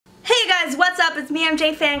up? It's me,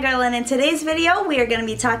 Mjfangirl, and in today's video we are going to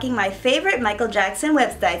be talking my favorite Michael Jackson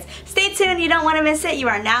websites. Stay tuned, you don't want to miss it. You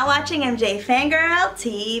are now watching Mjfangirl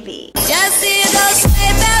TV. Just see those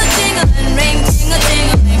sleigh bells jingling, ring, tingle,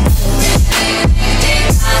 tingling.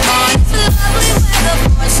 I'm on this lovely weather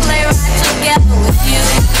for a sleigh ride together with you.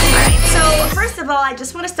 Alright, so first of all, I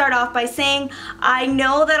just want to start off by saying I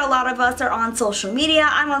know that a lot of us are on social media.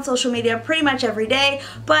 I'm on social media pretty much every day,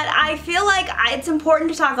 but I feel like it's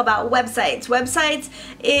important to talk about websites. Websites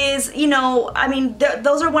is, you know, I mean,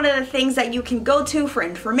 those are one of the things that you can go to for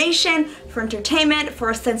information, for entertainment, for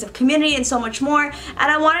a sense of community, and so much more. And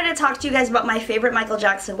I wanted to talk to you guys about my favorite Michael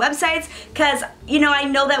Jackson websites because, you know, I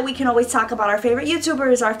know that we can always talk about our favorite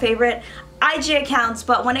YouTubers, our favorite IG accounts,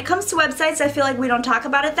 but when it comes to websites, I feel like we don't talk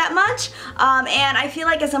about it that much. And I feel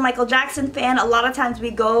like as a Michael Jackson fan, a lot of times we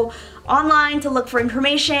go online to look for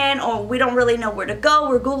information, or we don't really know where to go.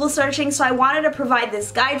 We're Google searching, so I wanted to provide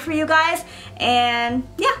this guide for you guys. And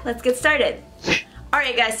yeah, let's get started.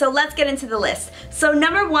 Alright guys, so let's get into the list. So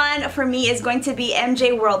number one for me is going to be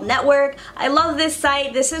Mjworld Network. I love this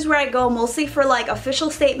site. This is where I go mostly for like official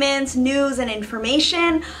statements, news, and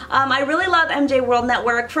information. I really love Mjworld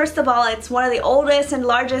Network. First of all, it's one of the oldest and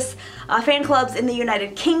largest fan clubs in the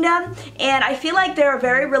United Kingdom, and I feel like they're a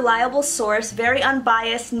very reliable source, very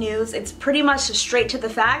unbiased news. It's pretty much straight to the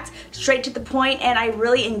fact, straight to the point, and I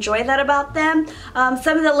really enjoy that about them.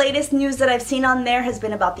 Some of the latest news that I've seen on there has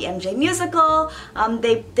been about the MJ musical.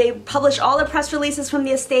 They publish all the press releases from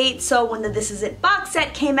the estate, so when the This Is It box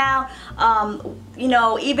set came out, you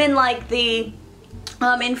know, even like the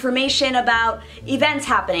information about events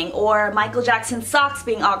happening, or Michael Jackson's socks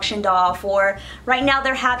being auctioned off, or right now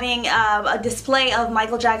they're having a display of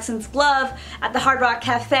Michael Jackson's glove at the Hard Rock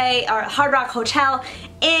Cafe or Hard Rock Hotel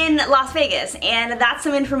in Las Vegas, and that's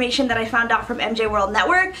some information that I found out from Mjworld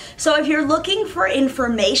Network. So if you're looking for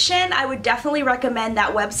information, I would definitely recommend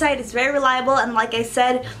that website. It's very reliable, and like I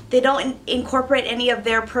said, they don't incorporate any of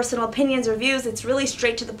their personal opinions or views. It's really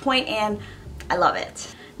straight to the point, and I love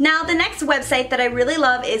it. Now, the next website that I really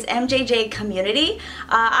love is MJJ Community.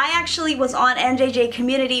 I actually was on MJJ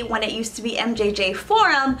Community when it used to be MJJ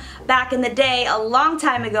Forum back in the day, a long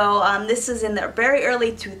time ago. This was in the very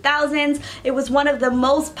early 2000s. It was one of the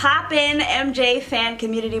most poppin' MJ fan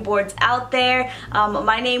community boards out there.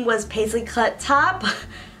 My name was Paisley Cut Top.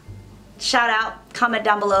 Shout out, comment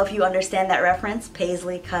down below if you understand that reference.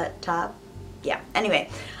 Paisley Cut Top. Yeah, anyway.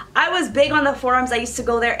 I was big on the forums. I used to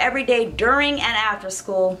go there every day during and after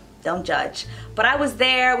school. Don't judge. But I was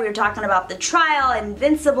there. We were talking about the trial,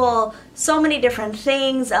 Invincible, so many different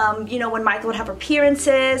things. You know, when Michael would have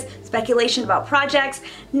appearances, speculation about projects.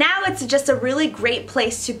 Now it's just a really great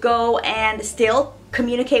place to go and still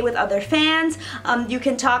communicate with other fans. You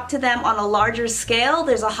can talk to them on a larger scale.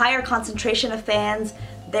 There's a higher concentration of fans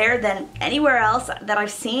there than anywhere else that I've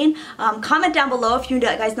seen. Comment down below if you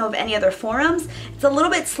guys know of any other forums. It's a little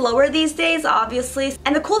bit slower these days, obviously.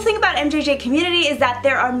 And the cool thing about MJJ Community is that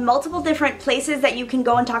there are multiple different places that you can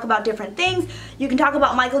go and talk about different things. You can talk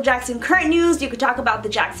about Michael Jackson current news, you can talk about the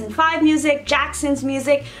Jackson 5 music, Jackson's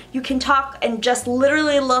music. You can talk and just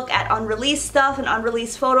literally look at unreleased stuff and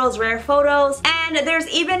unreleased photos, rare photos. And there's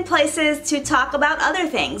even places to talk about other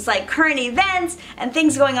things like current events and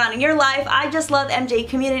things going on in your life. I just love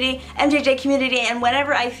MJJ Community, and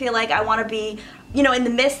whenever I feel like I want to be, you know, in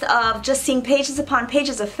the midst of just seeing pages upon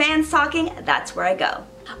pages of fans talking, that's where I go.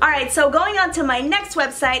 Alright, so going on to my next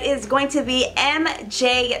website is going to be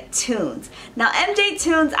MJ Tunes. Now MJ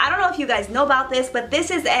Tunes, I don't know if you guys know about this, but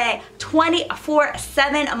this is a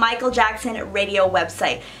 24/7 Michael Jackson radio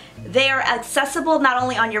website. They are accessible not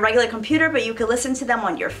only on your regular computer, but you can listen to them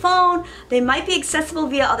on your phone. They might be accessible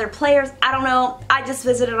via other players. I don't know. I just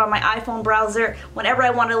visited on my iPhone browser whenever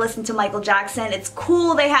I want to listen to Michael Jackson. It's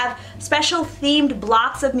cool. They have special themed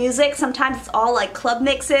blocks of music. Sometimes it's all like club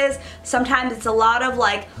mixes. Sometimes it's a lot of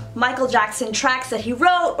like Michael Jackson tracks that he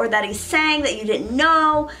wrote or that he sang that you didn't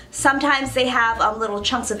know. Sometimes they have little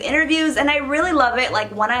chunks of interviews, and I really love it.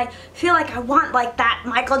 Like when I feel like I want like that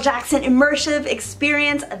Michael Jackson immersive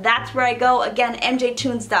experience, that's where I go. Again,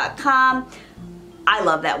 mjtunes.com. I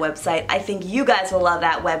love that website. I think you guys will love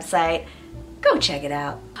that website. Go check it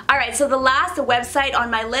out. Alright, so the last website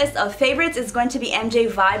on my list of favorites is going to be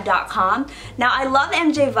mjvibe.com. Now, I love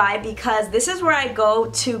MJVibe because this is where I go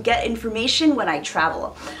to get information when I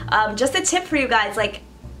travel. Just a tip for you guys, like,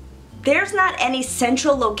 there's not any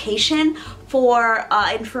central location for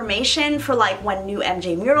information for like when new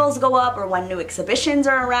MJ murals go up or when new exhibitions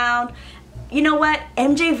are around. You know what?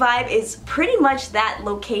 Mjvibe is pretty much that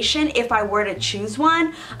location if I were to choose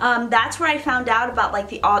one. That's where I found out about like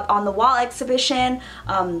the on the wall exhibition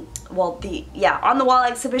on the wall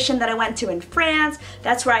exhibition that I went to in France.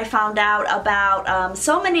 That's where I found out about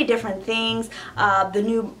so many different things. The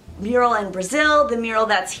new mural in Brazil, the mural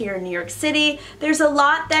that's here in New York City. There's a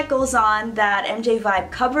lot that goes on that MJ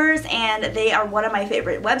Vibe covers, and they are one of my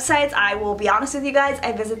favorite websites. I will be honest with you guys,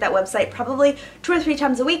 I visit that website probably 2 or 3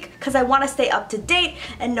 times a week because I want to stay up to date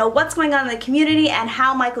and know what's going on in the community and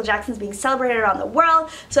how Michael Jackson's being celebrated around the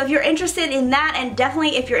world. So if you're interested in that, and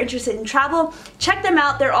definitely if you're interested in travel, check them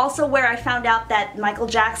out. They're also where I found out that Michael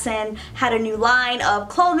Jackson had a new line of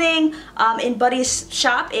clothing in Buddy's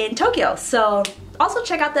shop in Tokyo. So also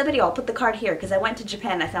check out that video. I'll put the card here because I went to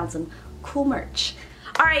Japan and I found some cool merch.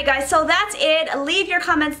 Alright guys, so that's it. Leave your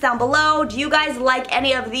comments down below. Do you guys like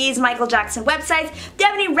any of these Michael Jackson websites? Do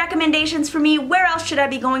you have any recommendations for me? Where else should I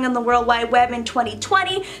be going on the World Wide Web in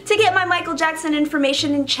 2020 to get my Michael Jackson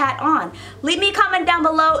information and chat on? Leave me a comment down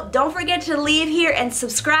below. Don't forget to leave here and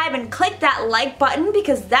subscribe and click that like button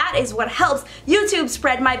because that is what helps YouTube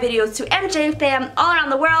spread my videos to MJ fam all around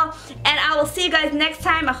the world. And I will see you guys next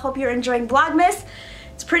time. I hope you're enjoying Vlogmas.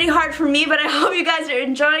 It's pretty hard for me, but I hope you guys are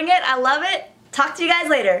enjoying it. I love it. Talk to you guys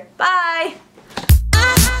later. Bye!